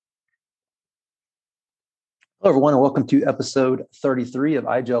Hello, everyone, and welcome to episode 33 of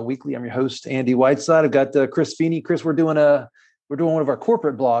iGel Weekly. I'm your host, Andy Whiteside. I've got Chris Feeney. Chris, we're doing one of our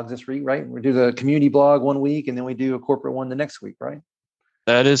corporate blogs this week, right? We do the community blog one week, and then we do a corporate one the next week, right?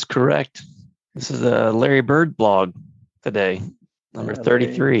 That is correct. This is a Larry Bird blog today, number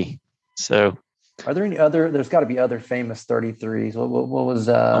 33. So, are there any other? There's got to be other famous 33s. What was?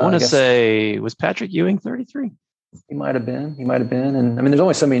 I want to say, was Patrick Ewing 33? He might have been. And I mean, there's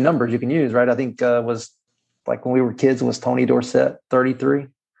only so many numbers you can use, right? I think was. Like when we were kids, was Tony Dorsett 33?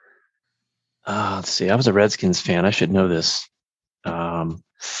 Let's see. I was a Redskins fan. I should know this. I'm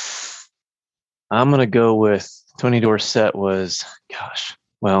going to go with Tony Dorsett was,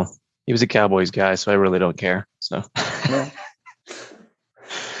 he was a Cowboys guy, so I really don't care. So,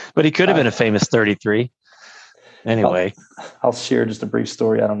 but he could have been a famous 33. Anyway, I'll share just a brief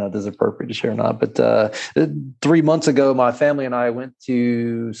story. I don't know if this is appropriate to share or not, but 3 months ago, my family and I went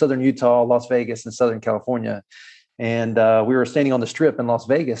to Southern Utah, Las Vegas, and Southern California. And we were standing on the strip in Las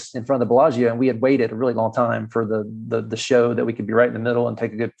Vegas in front of the Bellagio, and we had waited a really long time for the show that we could be right in the middle and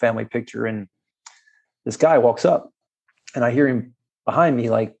take a good family picture. And this guy walks up, and I hear him behind me,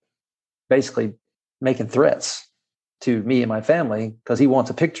 like basically making threats to me and my family because he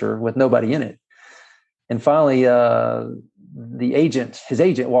wants a picture with nobody in it. And finally, his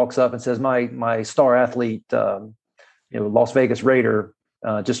agent walks up and says, my star athlete, Las Vegas Raider,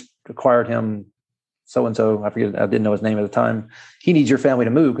 just acquired him so-and-so. I forget, I didn't know his name at the time. He needs your family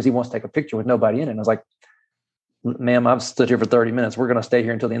to move because he wants to take a picture with nobody in it. And I was like, ma'am, I've stood here for 30 minutes. We're going to stay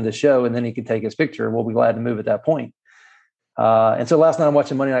here until the end of the show, and then he can take his picture. We'll be glad to move at that point. And so last night I'm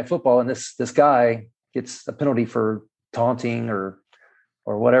watching Monday Night Football, and this guy gets a penalty for taunting or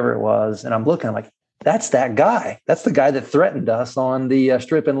whatever it was. And I'm looking, I'm like, that's that guy. That's the guy that threatened us on the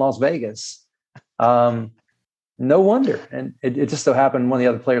strip in Las Vegas. No wonder. And it just so happened one of the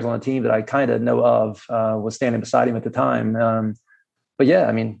other players on the team that I kind of know of was standing beside him at the time. But yeah,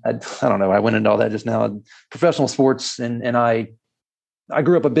 I mean, I don't know. I went into all that just now. Professional sports, and I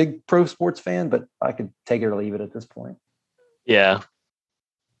grew up a big pro sports fan, but I could take it or leave it at this point. Yeah.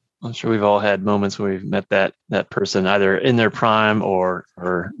 I'm sure we've all had moments where we've met that person either in their prime or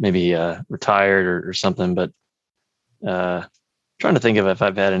maybe retired or something. But trying to think of if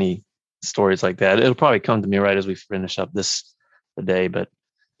I've had any stories like that. It'll probably come to me right as we finish up the day. But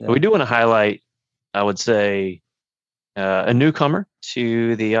we do want to highlight, I would say, a newcomer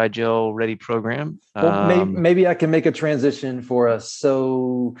to the iGel Ready program. Well, maybe I can make a transition for us.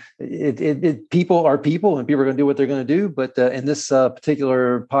 So people are people, and people are going to do what they're going to do. But in this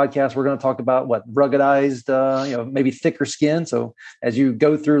particular podcast, we're going to talk about ruggedized, maybe thicker skin. So as you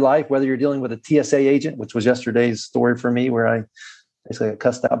go through life, whether you're dealing with a TSA agent, which was yesterday's story for me, where I basically got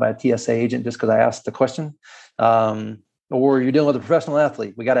cussed out by a TSA agent just because I asked the question, or you're dealing with a professional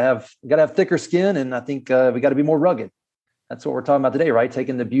athlete, we got to have thicker skin, and I think we got to be more rugged. That's what we're talking about today, right?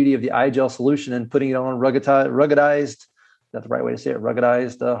 Taking the beauty of the iGel solution and putting it on ruggedized, is that the right way to say it?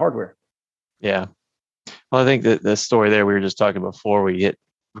 Ruggedized hardware. Yeah. Well, I think that the story there we were just talking before we hit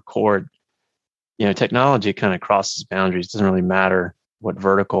record, technology kind of crosses boundaries. It doesn't really matter what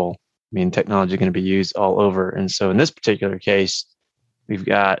vertical. I mean, technology is going to be used all over. And so in this particular case, we've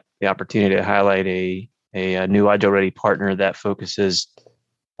got the opportunity to highlight a new iGel Ready partner that focuses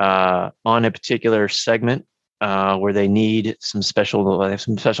on a particular segment where they need some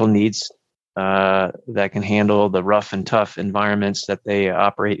special needs that can handle the rough and tough environments that they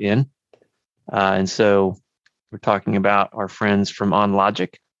operate in. And so we're talking about our friends from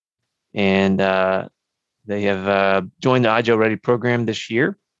OnLogic, and they have joined the iGel Ready program this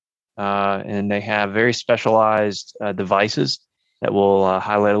year, and they have very specialized devices that we'll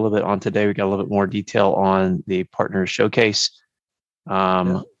highlight a little bit on today. We got a little bit more detail on the partner showcase.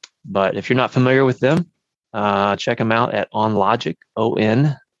 But if you're not familiar with them, check them out at OnLogic,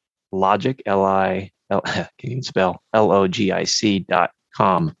 Logic, can you spell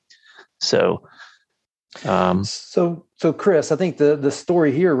logic.com. So Chris, I think the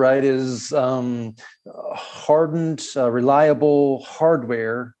story here, right, is hardened, reliable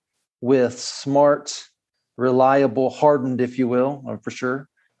hardware with smart, reliable, hardened, if you will, or for sure,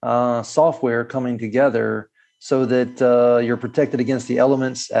 software coming together so that you're protected against the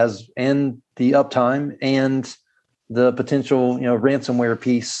elements and the uptime and the potential, ransomware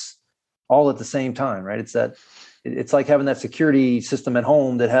piece all at the same time, right? It's like having that security system at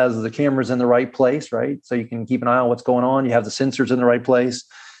home that has the cameras in the right place, right? So you can keep an eye on what's going on. You have the sensors in the right place,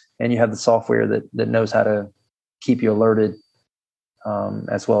 and you have the software that knows how to keep you alerted,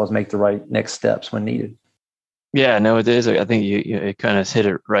 as well as make the right next steps when needed. Yeah, no, it is. I think you kind of hit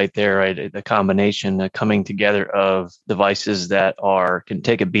it right there, right? The combination, coming together of devices that can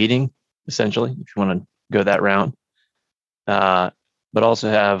take a beating, essentially, if you want to go that route, but also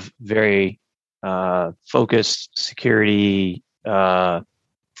have very focused security,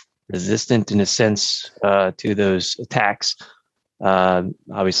 resistant in a sense to those attacks,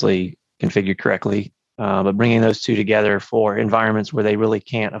 obviously configured correctly, but bringing those two together for environments where they really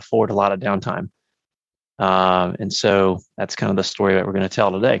can't afford a lot of downtime. And so that's kind of the story that we're going to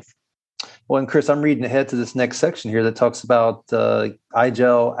tell today. Well, and Chris, I'm reading ahead to this next section here that talks about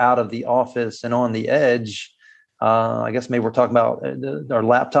iGel out of the office and on the edge. I guess maybe we're talking about our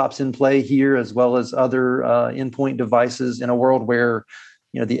laptops in play here, as well as other endpoint devices in a world where,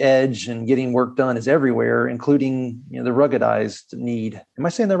 the edge and getting work done is everywhere, including, the ruggedized need. Am I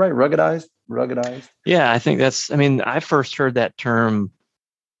saying that right? Ruggedized. Yeah, I think I first heard that term,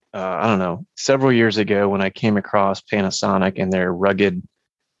 I don't know, several years ago when I came across Panasonic and their rugged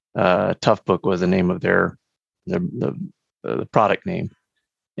Toughbook was the name of their the product name.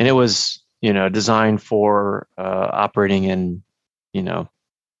 And it was, designed for operating in,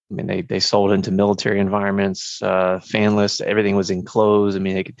 they sold into military environments, fanless, everything was enclosed.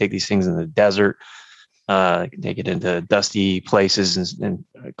 They could take these things in the desert, take it into dusty places and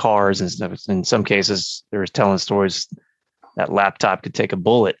cars and stuff. In some cases, they were telling stories that laptop could take a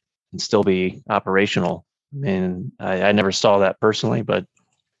bullet and still be operational. I never saw that personally, but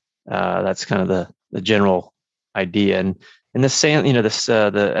that's kind of the general idea. And the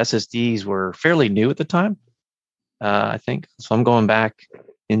SSDs were fairly new at the time, I think. So I'm going back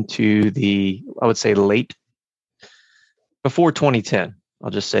into I would say before 2010. I'll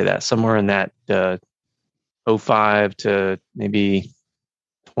just say that somewhere in that 05 to maybe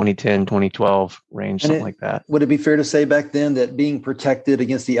 2010, 2012 range, something like that. Would it be fair to say back then that being protected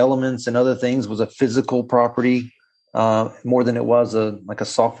against the elements and other things was a physical property more than it was a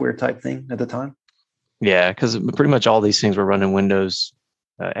software type thing at the time? Yeah, because pretty much all these things were running Windows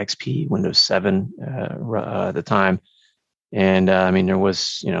XP, Windows 7 at the time. And there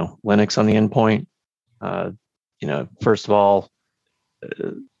was, Linux on the endpoint. First of all,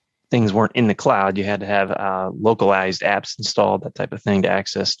 things weren't in the cloud. You had to have localized apps installed, that type of thing, to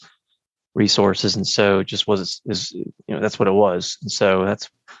access resources. And so it just that's what it was. And so that's,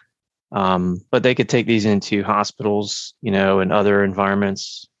 but they could take these into hospitals, and other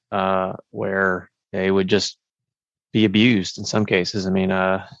environments where they would just be abused in some cases. If you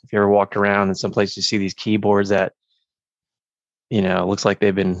ever walked around in some place, you see these keyboards that, looks like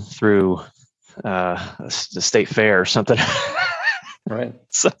they've been through the state fair or something. Right.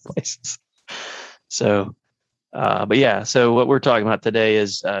 Some places. So, but yeah, so what we're talking about today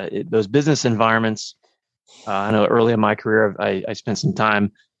is those business environments. I know early in my career, I spent some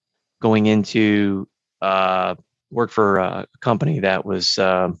time going into work for a company that was,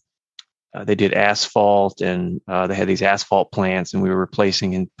 they did asphalt, and they had these asphalt plants, and we were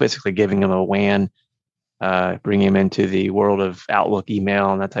replacing and basically giving them a WAN, bringing them into the world of Outlook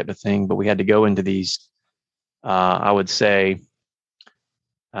email and that type of thing. But we had to go into these, I would say,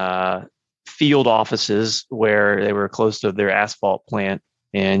 field offices where they were close to their asphalt plant,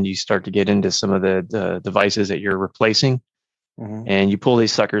 and you start to get into some of the devices that you're replacing. Mm-hmm. And you pull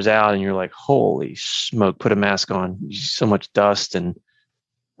these suckers out and you're like, holy smoke, put a mask on. So much dust. And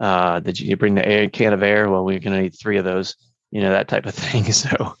did you bring the can of air? Well, we're going to need 3 of those, that type of thing.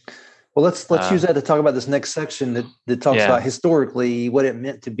 So, well, let's use that to talk about this next section that talks about historically what it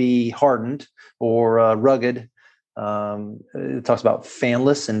meant to be hardened or rugged. It talks about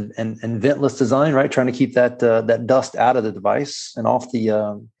fanless and ventless design, right? Trying to keep that dust out of the device and off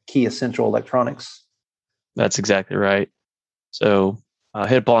the key essential electronics. That's exactly right. So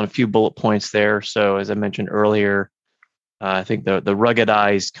hit upon a few bullet points there. So as I mentioned earlier, I think the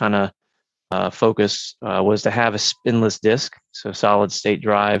ruggedized kind of focus was to have a spinless disk, so solid state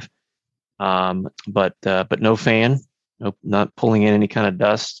drive, but no fan, not pulling in any kind of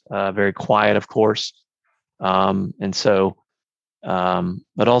dust. Very quiet, of course, and so,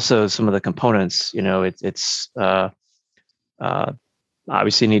 but also some of the components. It's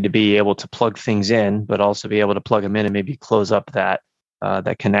obviously need to be able to plug things in, but also be able to plug them in and maybe close up that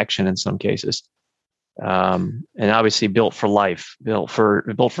connection in some cases. And obviously built for life, built for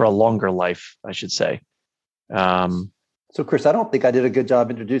a longer life, I should say. So Chris, I don't think I did a good job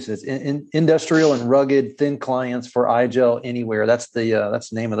introducing this. In industrial and rugged thin clients for iGel Anywhere. That's the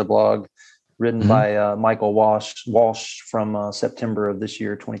name of the blog, written by Michael Walsh from September of this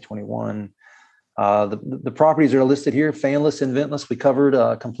year, 2021. The properties are listed here: fanless and ventless. We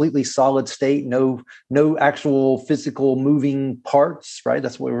covered completely solid state, no actual physical moving parts, right?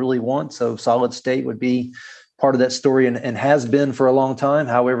 That's what we really want. So solid state would be part of that story and has been for a long time.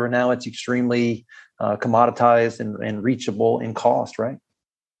 However, now it's extremely commoditized and reachable in cost, right?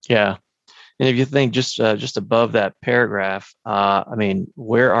 Yeah. And if you think just above that paragraph, I mean,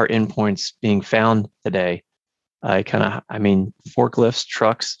 where are endpoints being found today? I mean, forklifts,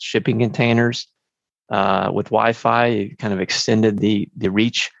 trucks, shipping containers, with Wi-Fi, it kind of extended the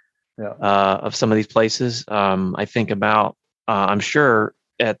reach of some of these places. I think about, I'm sure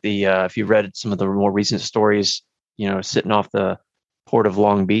at the if you read some of the more recent stories, sitting off the port of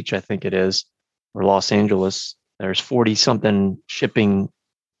Long Beach, I think it is, or Los Angeles, there's 40 something shipping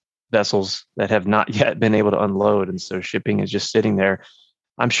vessels that have not yet been able to unload, and so shipping is just sitting there.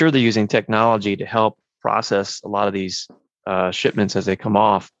 I'm sure they're using technology to help process a lot of these shipments as they come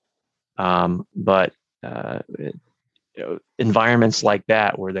off. But environments like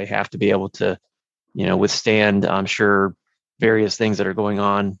that where they have to be able to, withstand, I'm sure, various things that are going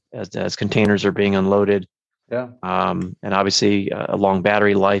on as containers are being unloaded. Yeah. And obviously a long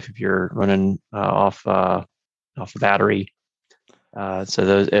battery life if you're running off a battery. So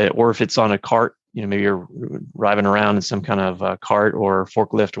those, or if it's on a cart, maybe you're driving around in some kind of cart or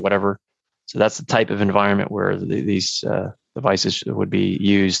forklift or whatever. So that's the type of environment where these devices would be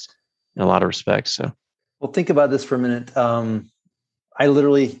used in a lot of respects. So, well, think about this for a minute. I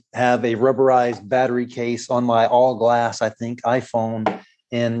literally have a rubberized battery case on my all glass, I think, iPhone.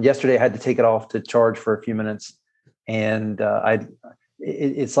 And yesterday I had to take it off to charge for a few minutes. And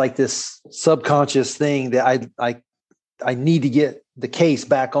it's like this subconscious thing that I need to get the case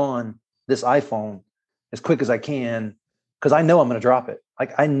back on this iPhone as quick as I can, because I know I'm going to drop it.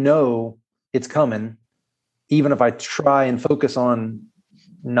 Like, I know it's coming, even if I try and focus on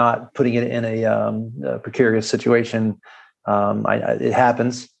not putting it in a precarious situation. It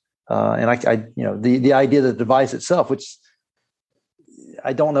happens. And the idea of the device itself, which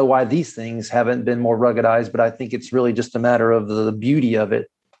I don't know why these things haven't been more ruggedized, but I think it's really just a matter of the beauty of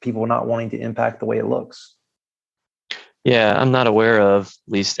it, people not wanting to impact the way it looks. Yeah, I'm not aware of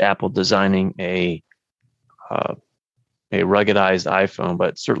at least Apple designing a ruggedized iPhone,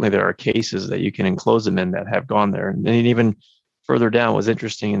 but certainly there are cases that you can enclose them in that have gone there. And then even further down, was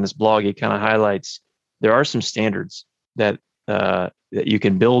interesting in this blog, he kind of highlights there are some standards that you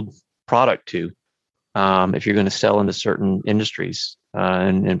can build product to if you're going to sell into certain industries,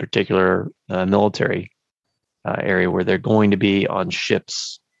 and in particular military area where they're going to be on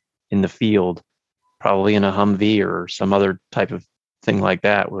ships in the field, probably in a Humvee or some other type of thing like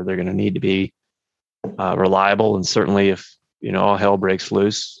that, where they're going to need to be reliable, and certainly if all hell breaks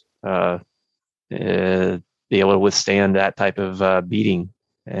loose, be able to withstand that type of beating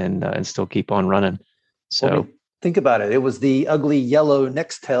and still keep on running. So, well, think about it. It was the ugly yellow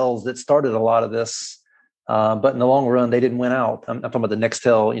Nextels that started a lot of this, but in the long run, they didn't win out. I'm talking about the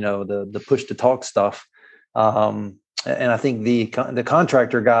Nextel, the push to talk stuff. And I think the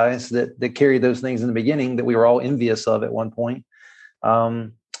contractor guys that carried those things in the beginning that we were all envious of at one point,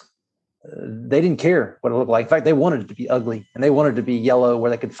 they didn't care what it looked like. In fact, they wanted it to be ugly, and they wanted it to be yellow where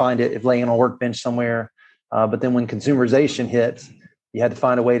they could find it if laying on a workbench somewhere. But then when consumerization hit, you had to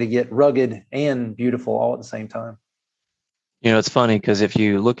find a way to get rugged and beautiful all at the same time. It's funny because if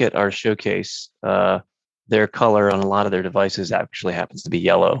you look at our showcase, their color on a lot of their devices actually happens to be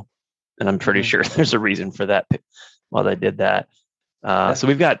yellow. And I'm pretty sure there's a reason for that while they did that. So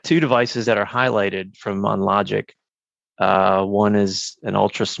we've got two devices that are highlighted from OnLogic. One is an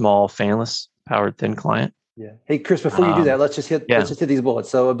ultra small fanless powered thin client. Yeah. Hey, Chris, before you do that, let's just hit these bullets.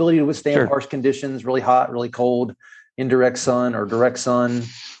 So ability to withstand harsh conditions, really hot, really cold, indirect sun or direct sun.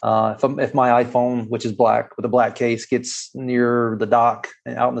 If my iPhone, which is black with a black case, gets near the dock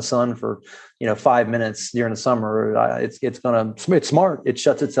and out in the sun for 5 minutes during the summer, it's smart. It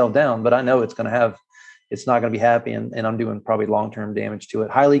shuts itself down, but I know it's not going to be happy, and I'm doing probably long-term damage to it.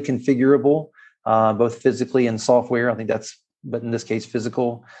 Highly configurable, both physically and software. I think but in this case,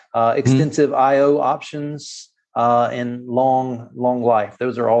 physical. Extensive I/O options, and long life.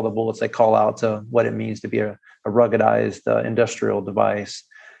 Those are all the bullets they call out to what it means to be a ruggedized industrial device.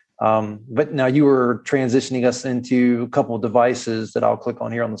 But now you were transitioning us into a couple of devices that I'll click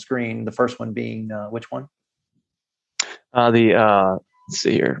on here on the screen. The first one being which one? Let's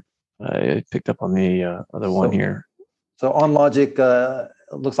see here. I picked up on the other one here. So OnLogic,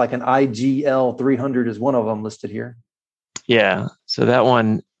 looks like an IGL 300 is one of them listed here. Yeah. So that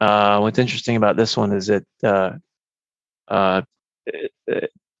one, what's interesting about this one is that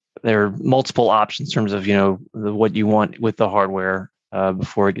there are multiple options in terms of, what you want with the hardware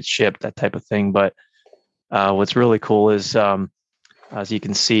before it gets shipped, that type of thing. But what's really cool is, as you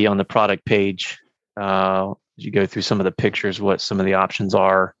can see on the product page, as you go through some of the pictures, what some of the options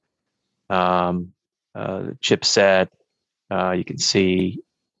are. The chipset, you can see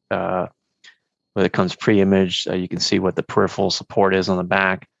whether it comes pre-imaged, you can see what the peripheral support is on the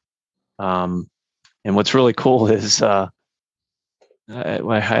back. And what's really cool is I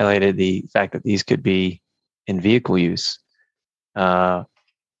highlighted the fact that these could be in vehicle use.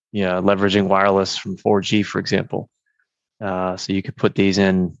 Leveraging wireless from 4G, for example. So you could put these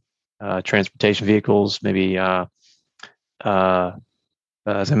in transportation vehicles, maybe as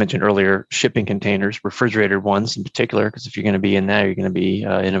I mentioned earlier, shipping containers, refrigerated ones in particular, because if you're going to be in there, you're going to be in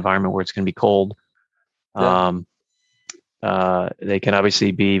an environment where it's going to be cold. Yeah. They can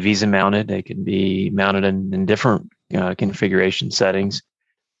obviously be Visa mounted. They can be mounted in different configuration settings,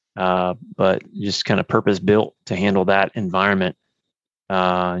 but just kind of purpose built to handle that environment.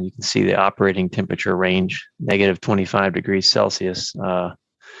 You can see the operating temperature range, negative 25 degrees Celsius.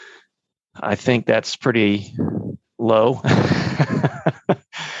 I think that's pretty low.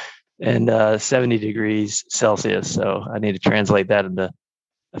 And 70 degrees Celsius. So I need to translate that into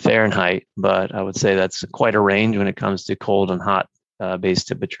Fahrenheit, but I would say that's quite a range when it comes to cold and hot base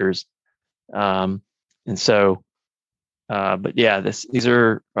temperatures. But yeah, these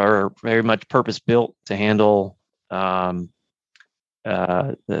are very much purpose built to handle the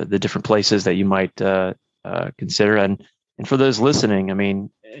different places that you might consider. And for those listening, I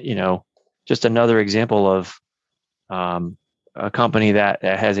mean, just another example of a company that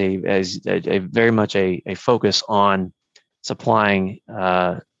has a very much a focus on supplying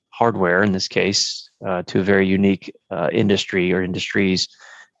hardware, in this case, to a very unique industry or industries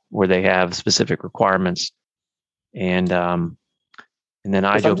where they have specific requirements. And then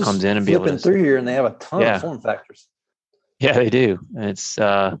IJO comes in and be able to through here, and they have a ton of form factors. Yeah, they do. It's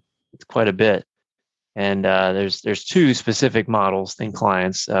quite a bit. And there's two specific models, thin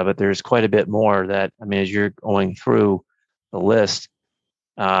clients, but there's quite a bit more that, I mean, as you're going through the list,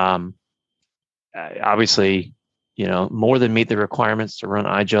 obviously, more than meet the requirements to run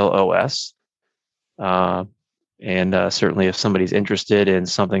iGel OS. And certainly if somebody's interested in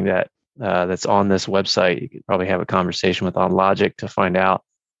something that's on this website, you could probably have a conversation with OnLogic to find out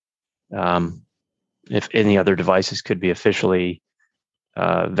if any other devices could be officially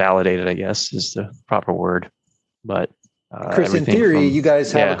validated, I guess is the proper word. But Chris, in theory, you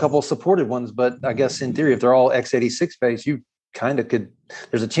guys have a couple supported ones, but I guess in theory, if they're all x86 based, you kind of could,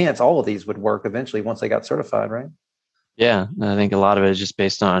 there's a chance all of these would work eventually once they got certified, right? Yeah, I think a lot of it is just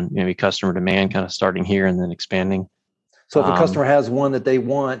based on maybe customer demand, kind of starting here and then expanding. So if a customer has one that they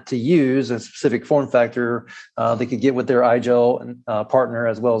want to use, a specific form factor, they could get with their iGel partner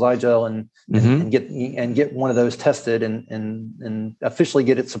as well as iGel and get one of those tested and officially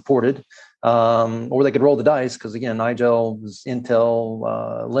get it supported. Or they could roll the dice because, again, iGel is Intel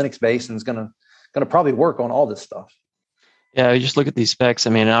Linux based and is going to probably work on all this stuff. Yeah, you just look at these specs.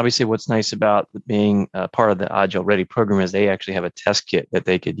 I mean, obviously what's nice about being part of the iGel Ready program is they actually have a test kit that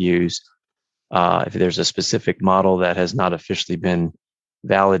they could use. If there's a specific model that has not officially been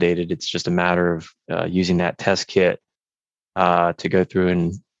validated, it's just a matter of using that test kit to go through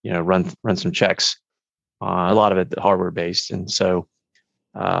and run some checks. A lot of it hardware based, and so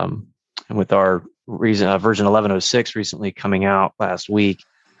and with our version 1106 recently coming out last week,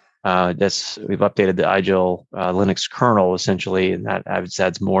 we've updated the iGel Linux kernel essentially, and that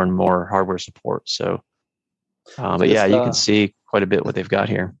adds more and more hardware support. So, but yeah, you can see quite a bit what they've got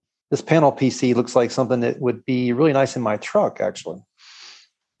here. This panel PC looks like something that would be really nice in my truck, actually.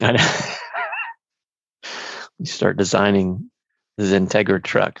 I know. You start designing the Zentegra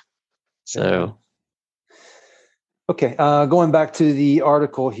truck. So, okay, going back to the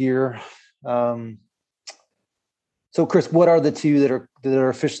article here. So, Chris, what are the two that are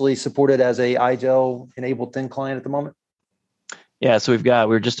officially supported as a iGel enabled thin client at the moment? Yeah, so we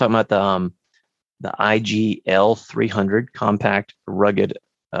were just talking about the IGL 300 compact rugged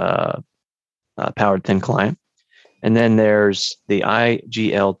powered thin client, and then there's the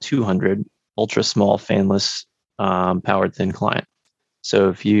IGL 200 ultra small fanless powered thin client. So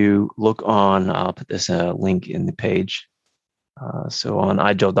if you look on, I'll put this link in the page. So on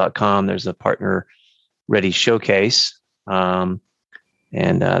igel.com, there's a partner ready showcase, and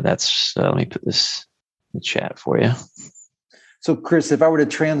that's let me put this in the chat for you. So, Chris, if I were to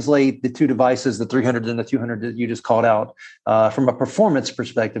translate the two devices, the 300 and the 200 that you just called out, from a performance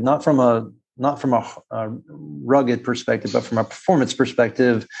perspective, not from a rugged perspective, but from a performance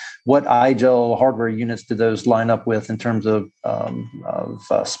perspective, what iGel hardware units do those line up with in terms of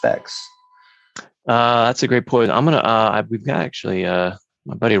specs? That's a great point. I'm gonna. We've got actually my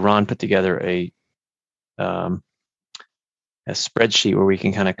buddy Ron put together a spreadsheet where we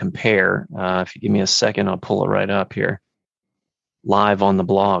can kind of compare. If you give me a second, I'll pull it right up here, live on the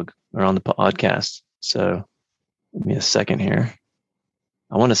blog or on the podcast. So give me a second here.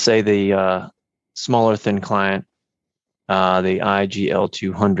 I want to say the smaller thin client the IGL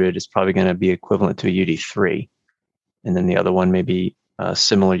 200 is probably going to be equivalent to a UD3. And then the other one may be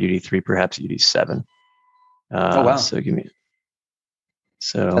similar UD3, perhaps UD7. Oh, wow. So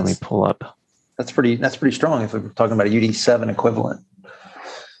let me pull up. That's pretty strong if we're talking about a UD7 equivalent.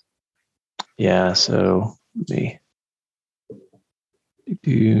 Yeah, so let me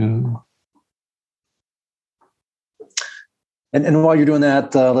do. And while you're doing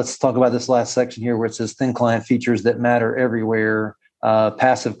that, let's talk about this last section here where it says thin client features that matter everywhere.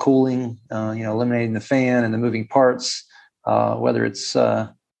 Passive cooling, eliminating the fan and the moving parts. Whether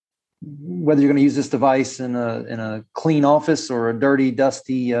you're going to use this device in a clean office or a dirty,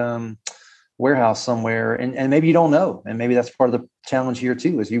 dusty warehouse somewhere, and maybe you don't know, and maybe that's part of the challenge here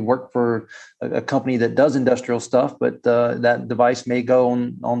too. Is you work for a company that does industrial stuff, but that device may go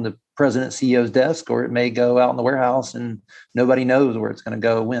on the president CEO's desk, or it may go out in the warehouse, and nobody knows where it's going to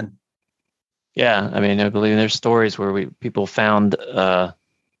go when. Yeah, I mean, I believe there's stories where people found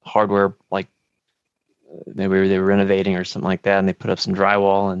hardware, like they were renovating or something like that, and they put up some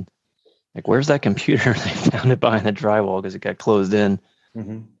drywall, and like, where's that computer? They found it behind the drywall because it got closed in.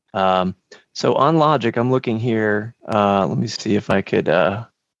 Mm-hmm. So OnLogic, I'm looking here. Let me see if I could. I've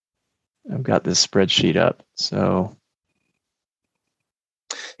got this spreadsheet up. So,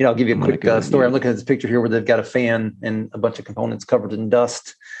 I'll give you a quick story. I'm looking at this picture here where they've got a fan and a bunch of components covered in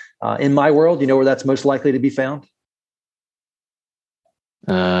dust. In my world, you know where that's most likely to be found?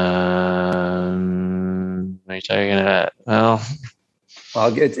 What are you talking about? Well,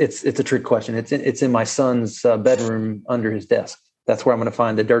 it's a trick question. It's in my son's bedroom under his desk. That's where I'm going to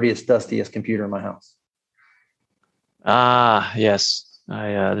find the dirtiest, dustiest computer in my house. Yes.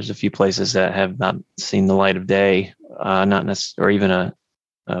 There's a few places that have not seen the light of day, not necessarily, or even a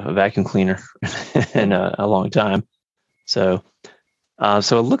vacuum cleaner in a long time. So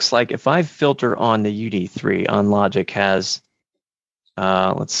it looks like if I filter on the UD3, OnLogic has,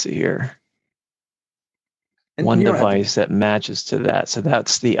 let's see here, one device that matches to that. So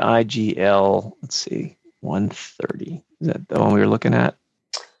that's the IGL, let's see, 130. Is that the one we were looking at?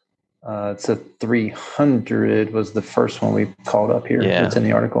 It's a 300 was the first one we called up here. Yeah. It's in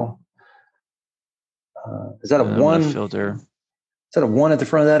the article. Is that a one filter? Is that a one at the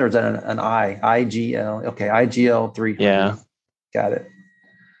front of that, or is that an I? IGL. Okay, IGL 300. Yeah. Got it.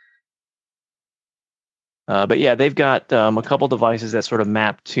 But yeah, they've got a couple devices that sort of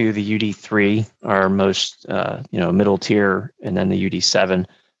map to the UD3, our most middle tier, and then the UD7.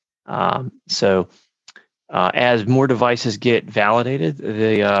 As more devices get validated,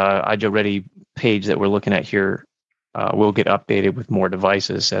 the IGEL Ready page that we're looking at here will get updated with more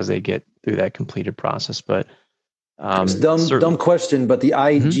devices as they get through that completed process. But it's dumb question, but the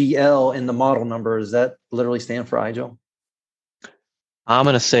IGL in the model number, does that literally stand for IGEL? I'm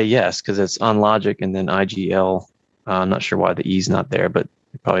going to say yes, because it's OnLogic and then IGL. I'm not sure why the E's not there, but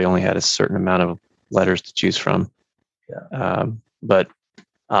it probably only had a certain amount of letters to choose from. Yeah. But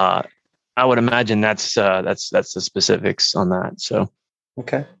I would imagine that's the specifics on that. So,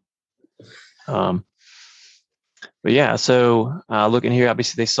 okay. But yeah, so looking here,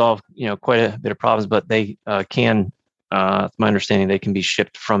 obviously they solve quite a bit of problems, but they can, my understanding, they can be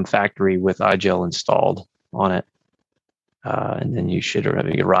shipped from factory with IGEL installed on it, and then you should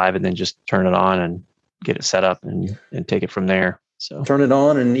arrive and then just turn it on and get it set up and take it from there. So turn it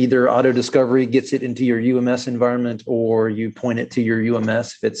on, and either Auto Discovery gets it into your UMS environment, or you point it to your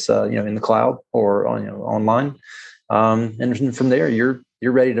UMS if it's in the cloud or online, and from there you're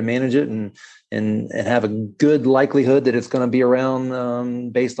ready to manage it and have a good likelihood that it's going to be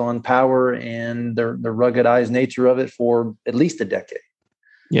around based on power and the ruggedized nature of it for at least a decade.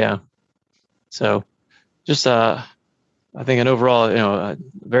 Yeah. So just I think an overall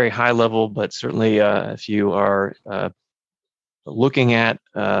very high level, but certainly if you are looking at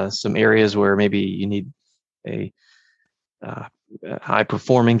some areas where maybe you need a high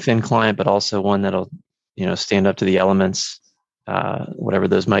performing thin client, but also one that'll stand up to the elements, whatever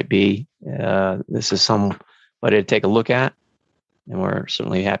those might be. This is somebody to take a look at, and we're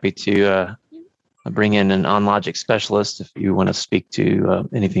certainly happy to bring in an OnLogic specialist if you want to speak to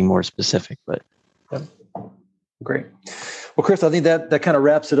anything more specific. But great. Well, Chris, I think that kind of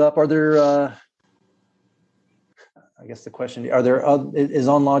wraps it up. Are there I guess the question, is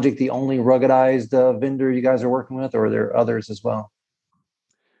OnLogic the only ruggedized vendor you guys are working with, or are there others as well?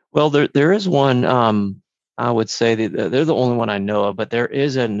 Well, there is one. I would say that they're the only one I know of, but there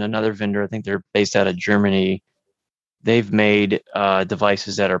is another vendor. I think they're based out of Germany. They've made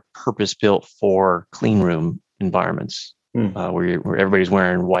devices that are purpose-built for clean room environments, where everybody's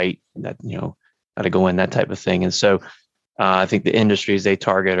wearing white, that got to go in, that type of thing. And so I think the industries they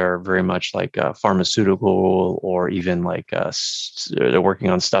target are very much like pharmaceutical, or even like they're working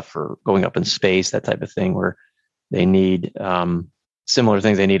on stuff for going up in space, that type of thing, where they need similar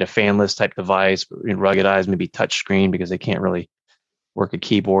things. They need a fanless type device, ruggedized, maybe touch screen, because they can't really work a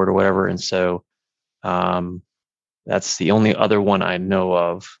keyboard or whatever. And so that's the only other one I know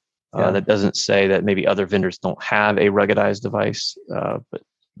of. That doesn't say that maybe other vendors don't have a ruggedized device, but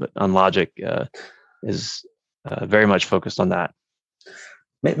Unlogic is very much focused on that.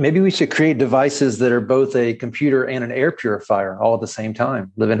 Maybe we should create devices that are both a computer and an air purifier all at the same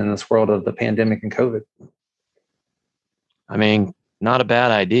time, living in this world of the pandemic and COVID. I mean, not a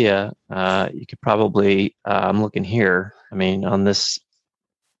bad idea. You could probably, I'm looking here. I mean, on this,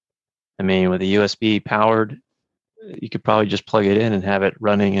 with a USB powered, you could probably just plug it in and have it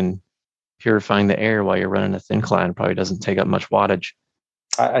running and purifying the air while you're running a thin client. It probably doesn't take up much wattage.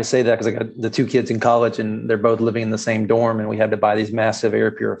 I say that because I got the two kids in college and they're both living in the same dorm, and we had to buy these massive air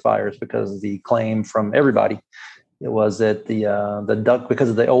purifiers because the claim from everybody, it was that the duct, because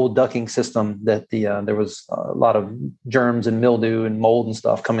of the old ducting system, that there was a lot of germs and mildew and mold and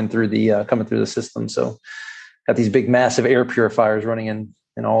stuff coming through the system. So got these big massive air purifiers running in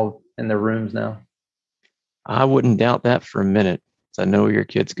their rooms now. I wouldn't doubt that for a minute. I know your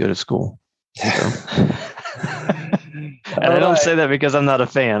kids go to school. So. And I don't say that because I'm not a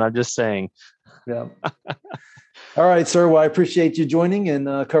fan. I'm just saying. Yeah. All right, sir. Well, I appreciate you joining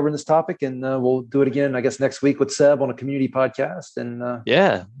and covering this topic, and we'll do it again, I guess, next week with Seb on a community podcast. And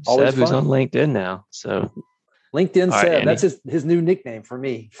Seb is on LinkedIn now. So LinkedIn Seb. Right, that's his new nickname from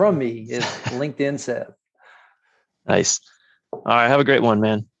me is LinkedIn Seb. Nice. All right. Have a great one,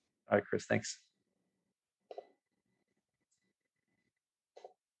 man. All right, Chris. Thanks.